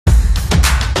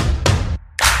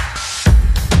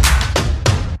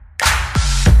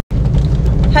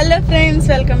Hello friends,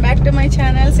 welcome back to my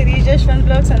channel series Jaswanth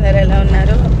blogs. అందరు ఎలా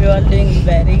ఉన్నారు? Hope you are doing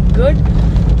very good.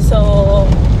 So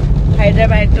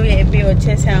Hyderabad to AP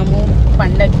వచ్చేసాము.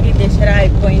 పండగకి దసరా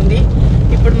అయిపోయింది.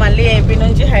 ఇప్పుడు మళ్ళీ ఏపీ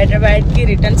నుంచి హైదరాబాద్కి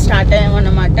రిటర్న్ స్టార్ట్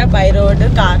అయ్యామన్నమాట బై రోడ్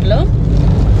కార్లో.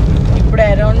 ఇప్పుడు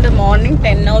అరౌండ్ మార్నింగ్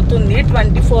 10 అవుతుంది.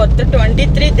 24th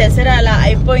 23 దసరా అలా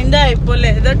అయిపోయిందో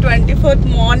అయిపోలేదో 24th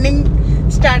మార్నింగ్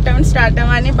స్టార్ట్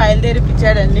అవ్వని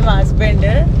బయలుదేరిపించాడండి మా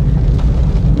హస్బెండ్.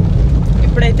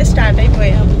 ఇప్పుడైతే స్టార్ట్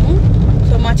అయిపోయాము.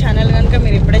 సో మా ఛానల్ కనుక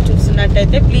మీరు ఇప్పుడే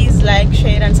చూస్తున్నట్టయితే please like,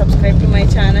 share and subscribe to my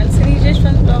channel series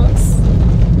Jaswanth blogs.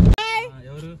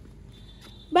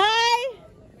 Bye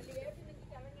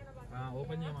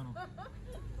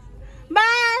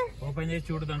bye. Open చేసి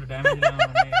చూడదండి డ్యామేజ్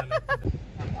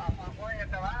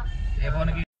ఏ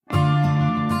ఫోన్కి.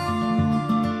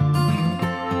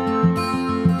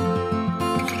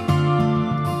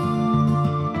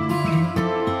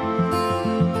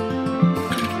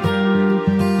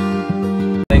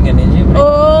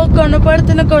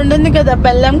 కనపడుతున్న కొండ ఉంది కదా,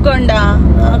 బెల్లం కొండ.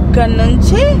 అక్కడ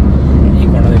నుంచి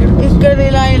ఇక్కడ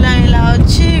ఇలా ఇలా ఇలా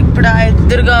వచ్చి ఇప్పుడు ఆ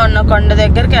ఎదురుగా ఉన్న కొండ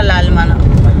దగ్గరికి వెళ్ళాలి మనం.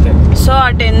 సో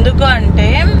అటు ఎందుకు అంటే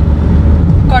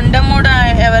కొండమూడ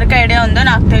ఎవరికి ఐడియా ఉందో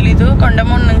నాకు తెలీదు.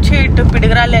 కొండమూడు నుంచి ఇటు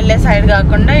పిడిగరాలు వెళ్ళే సైడ్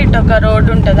కాకుండా ఇటు ఒక రోడ్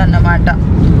ఉంటుంది అన్నమాట,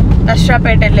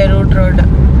 నర్సాపేట వెళ్ళే రోడ్.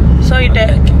 సో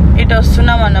ఇటు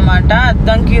వస్తున్నాం అన్నమాట.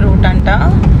 అద్దంకి రూట్ అంట.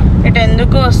 ఇటు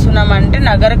ఎందుకు వస్తున్నామంటే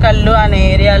నగరకల్లు అనే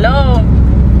ఏరియాలో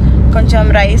కొంచెం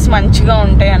రైస్ మంచిగా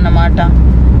ఉంటాయి అన్నమాట.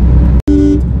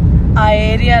 ఆ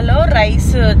ఏరియాలో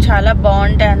రైస్ చాలా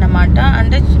బాగుంటాయి అన్నమాట.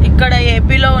 అంటే ఇక్కడ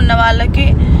ఏపీలో ఉన్న వాళ్ళకి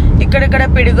ఇక్కడిక్కడ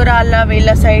పిడుగురాళ్ళ వీళ్ళ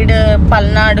సైడ్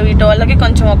పల్నాడు ఇటు వాళ్ళకి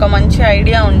కొంచెం ఒక మంచి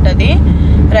ఐడియా ఉంటుంది.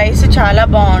 రైస్ చాలా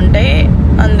బాగుంటాయి.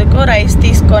 అందుకు రైస్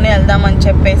తీసుకొని వెళ్దామని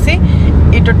చెప్పేసి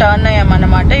ఇటు టర్న్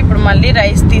అయ్యామన్నమాట. ఇప్పుడు మళ్ళీ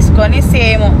రైస్ తీసుకొని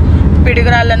సేమ్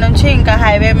పిడుగురాళ్ళ నుంచి ఇంకా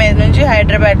హైవే మీద నుంచి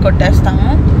హైదరాబాద్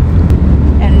కొట్టేస్తాము.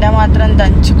 ఎండ మాత్రం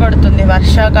దంచి కొడుతుంది.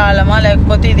 వర్షాకాలమా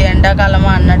లేకపోతే ఇది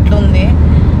ఎండాకాలమా అన్నట్లుంది.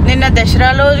 నిన్న దసరా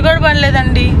రోజు కూడా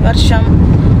పడలేదండి వర్షం.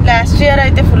 లాస్ట్ ఇయర్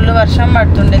అయితే ఫుల్ వర్షం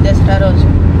పడుతుండే దసరా రోజు.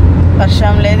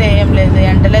 వర్షం లేదు, ఏం లేదు,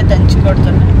 ఎండలే దంచి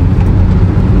కొడుతున్నాయి.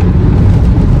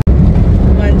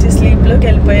 మంచి స్లీప్లోకి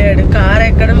వెళ్ళిపోయాడు. కార్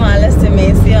ఎక్కడ ఆలస్యం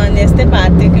ఏసీ ఆన్ చేస్తే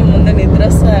పార్టీకి ముందు నిద్ర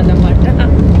వస్తుంది అన్నమాట.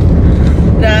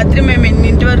 రాత్రి మేము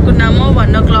ఎన్నింటి వరకు ఉన్నామో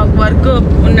 1 o'clock వరకు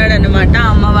ఉన్నాడు అనమాట.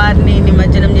 అమ్మవారిని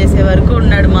నిమజ్జనం చేసే వరకు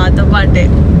ఉన్నాడు మాతో పాటే.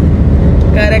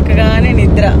 కరెక్ట్గానే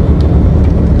నిద్ర.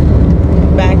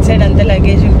 బ్యాక్ సైడ్ అంతా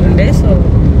లగేజ్ ఉంటుండే.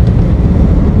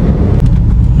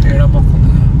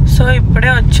 సో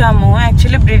ఇప్పుడే వచ్చాము.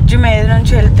 యాక్చువల్లీ బ్రిడ్జ్ మీద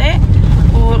నుంచి వెళ్తే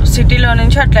సిటీలో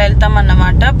నుంచి అట్లా వెళ్తాం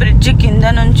అన్నమాట. బ్రిడ్జ్ కింద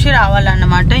నుంచి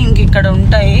రావాలన్నమాట. ఇంక ఇక్కడ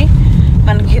ఉంటాయి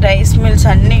మనకి రైస్ మిల్స్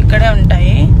అన్నీ ఇక్కడే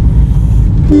ఉంటాయి.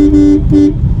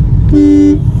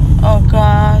 ఒక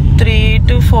 3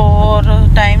 to 4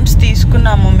 times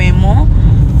తీసుకున్నాము మేము.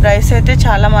 రైస్ అయితే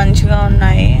చాలా మంచిగా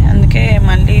ఉన్నాయి. అందుకే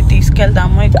మళ్ళీ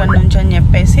తీసుకెళ్దాము ఇక్కడ నుంచి అని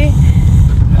చెప్పేసి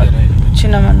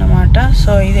వచ్చినామన్నమాట.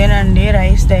 సో ఇదేనండి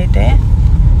రైస్ది అయితే.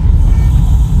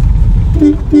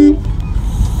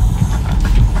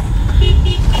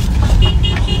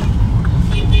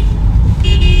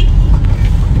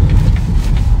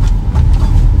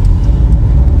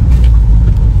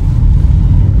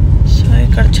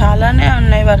 ఇక్కడ చాలానే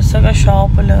ఉన్నాయి వరుసగా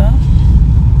షాపులు.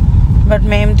 బట్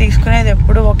మేము తీసుకునేది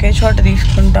ఎప్పుడు ఒకే చోట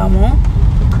తీసుకుంటాము.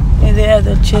 ఇదే అది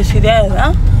వచ్చేసి ఇదే కదా,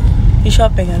 ఈ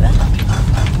షాపే కదా.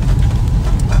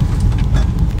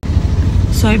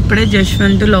 సో ఇప్పుడే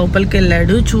జశ్వంత్ లోపలికి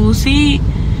వెళ్ళాడు. చూసి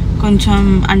కొంచెం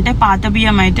అంటే పాత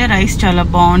బియ్యం అయితే రైస్ చాలా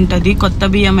బాగుంటుంది, కొత్త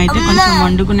బియ్యం అయితే కొంచెం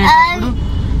వండుకునేటప్పుడు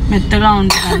మెత్తగా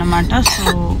ఉంటుంది అన్నమాట. సో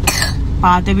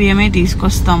పాత బియ్యమే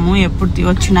తీసుకొస్తాము ఎప్పుడు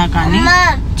వచ్చినా కానీ.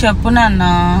 చెప్పు నాన్న.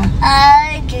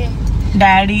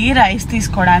 డాడీ రైస్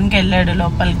తీసుకోవడానికి వెళ్ళాడు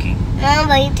లోపలికి.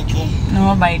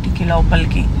 నువ్వు బయటికి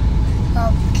లోపలికి.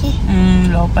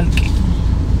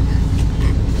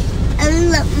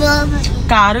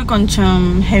 కారు కొంచెం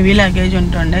హెవీ లగేజ్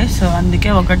ఉంటుండే. సో అందుకే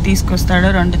ఒకటి తీసుకొస్తాడు,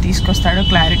 2 తీసుకొస్తాడు,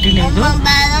 క్లారిటీ లేదు.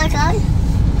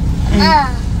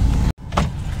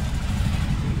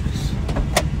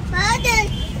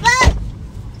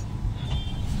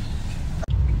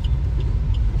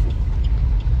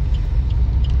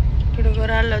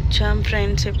 పిడుగురాళ్ళు వచ్చాం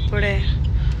ఫ్రెండ్స్. ఇప్పుడే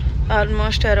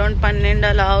ఆల్మోస్ట్ అరౌండ్ 12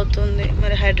 అలా అవుతుంది.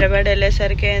 మరి హైదరాబాద్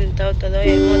వెళ్ళేసరికి ఎంత అవుతుందో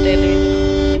ఏమో తెలియదు.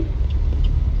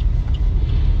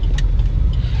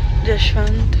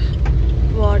 జశ్వంత్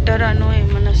వాటర్ అను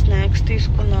ఏమన్నా స్నాక్స్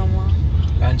తీసుకుందామా?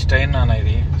 లంచ్ ట్రైన్ నాన్న,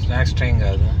 ఇది స్నాక్స్ ట్రైన్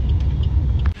కాదు.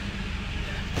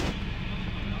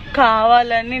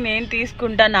 కావాలని నేను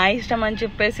తీసుకుంటా నా ఇష్టం అని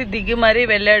చెప్పేసి దిగి మరీ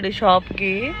వెళ్ళాడు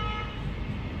షాప్కి.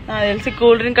 నాకు తెలిసి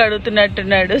cool drink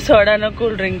అడుగుతున్నట్టున్నాడు, సోడానో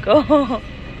cool డ్రింకో.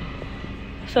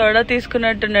 Soda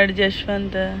తీసుకున్నట్టున్నాడు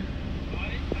Jaswanth.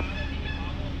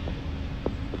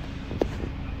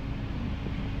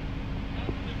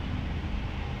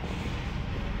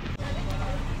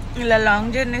 ఇలా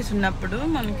లాంగ్ జర్నీస్ ఉన్నప్పుడు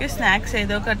మనకి స్నాక్స్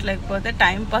ఏదో ఒకటి లేకపోతే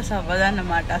టైం పాస్ అవ్వదు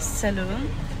అన్నమాట అస్సలు.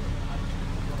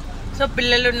 సో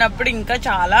పిల్లలు ఉన్నప్పుడు ఇంకా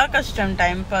చాలా కష్టం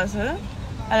టైం పాస్.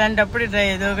 అలాంటప్పుడు ఇలా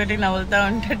ఏదో ఒకటి నవ్వుతూ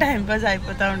ఉంటే టైం పాస్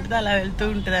అయిపోతూ ఉంటుంది. అలా వెళ్తూ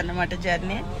ఉంటుంది అన్నమాట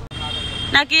జర్నీ.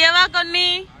 నాకు ఇవ్వవా కొన్ని?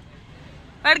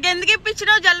 వాడికి ఎందుకు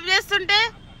ఇప్పించినావు జలుబు చేస్తుంటే?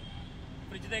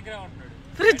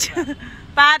 ఫ్రిడ్జ్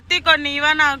పార్టీ కొన్ని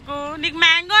ఇవా నాకు. నీకు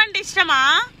మ్యాంగో అంటే ఇష్టమా?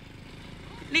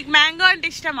 నీకు మ్యాంగో అంటే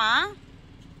ఇష్టమా?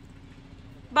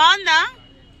 బాగుందా?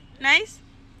 నైస్.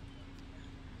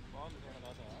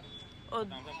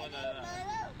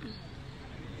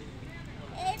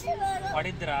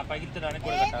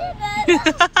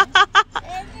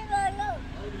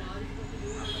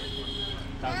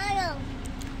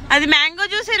 అది మ్యాంగో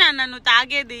జ్యూసేనా నువ్వు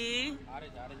తాగేది?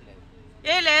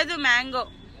 ఏ లేదు మ్యాంగో.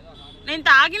 నేను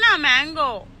తాగినా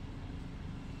మ్యాంగో.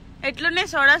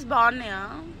 ఎట్లున్నాయి సోడాస్? బాగున్నాయా?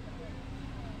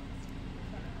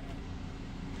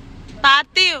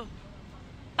 పార్థివ్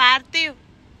పార్థివ్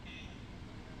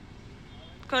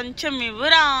కొంచెం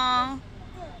ఇవ్వురా.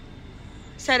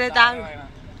 సరే తాగు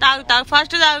తాగు తాగు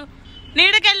ఫస్ట్ తాగు.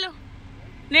 నీడకెళ్ళు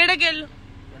నీడకెళ్ళు.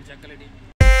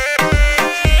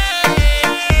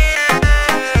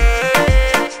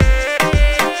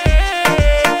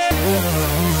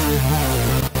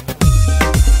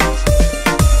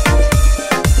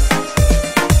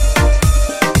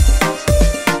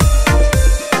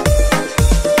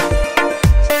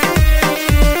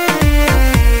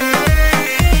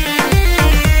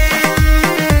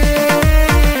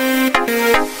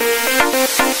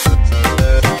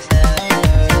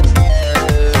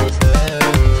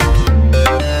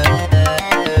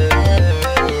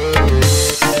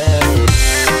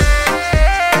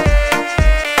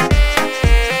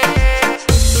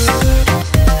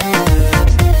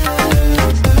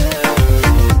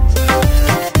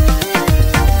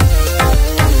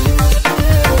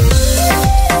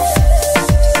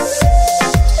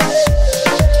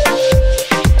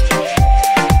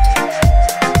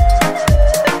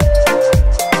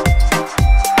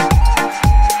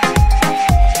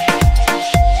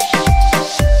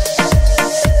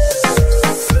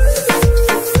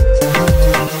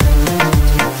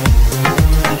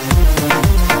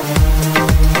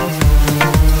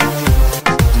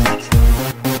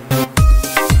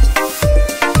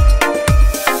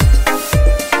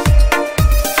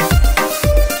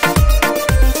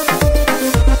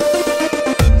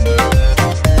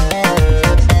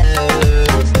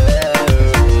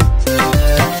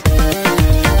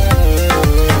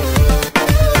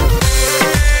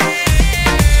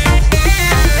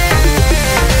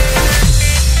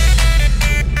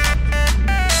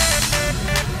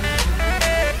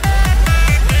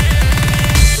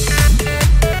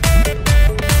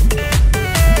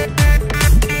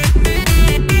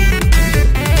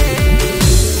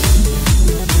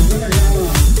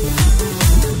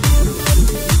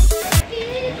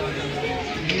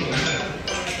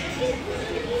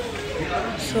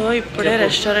 సో ఇప్పుడే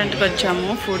రెస్టారెంట్కి వచ్చాము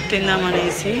ఫుడ్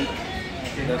తిందామనేసి.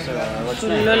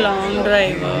 ఫుల్ లాంగ్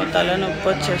డ్రైవ్, తలనొప్పి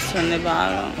వచ్చేస్తుంది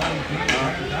బాగా.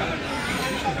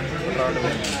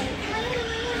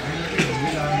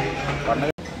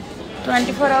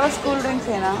 24 hours కూల్ డ్రింక్స్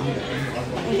ఏనా?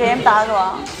 ఇంకేం తాగవా?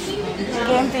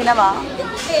 ఇంకేం తినవా?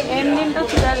 ఏం తింటావు?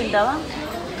 చియా తింటావా?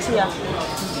 చియా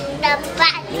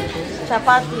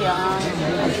చపాతీయా?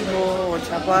 ఓ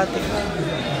చపాతీ.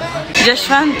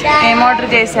 జశ్వంత్ ఏం ఆర్డర్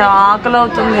చేసావు? ఆకలి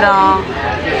అవుతుందిరా.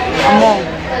 అమ్మో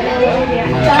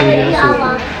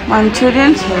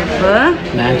Manchurian soup.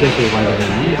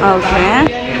 Okay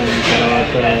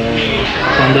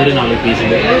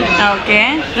okay.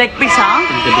 Leg Pisa?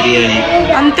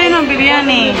 అంతేనా?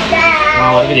 బిర్యానీ.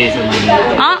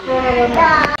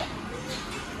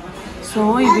 సో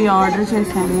ఇది ఆర్డర్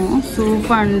చేశాను,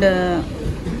 సూప్ అండ్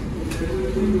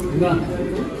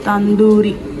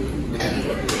తందూరి.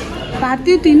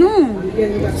 పార్థివ్ తిను.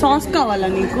 సాస్ కావాలా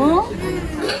నీకు?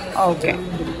 ఓకే.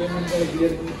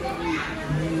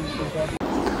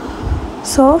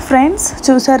 సో ఫ్రెండ్స్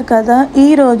చూసారు కదా,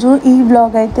 ఈరోజు ఈ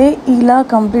బ్లాగ్ అయితే ఇలా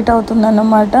కంప్లీట్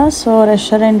అవుతుందన్నమాట. సో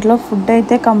రెస్టారెంట్లో ఫుడ్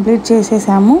అయితే కంప్లీట్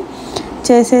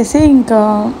చేసేసి ఇంకా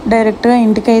డైరెక్ట్గా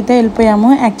ఇంటికి అయితే వెళ్ళిపోయాము.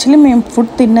 యాక్చువల్లీ మేము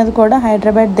ఫుడ్ తిన్నది కూడా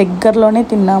హైదరాబాద్ దగ్గరలోనే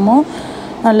తిన్నాము.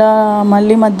 అలా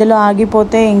మళ్ళీ మధ్యలో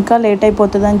ఆగిపోతే ఇంకా లేట్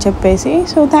అయిపోతుంది అని చెప్పేసి.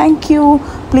 So thank you.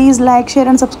 Please like, share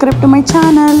and subscribe to my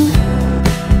channel.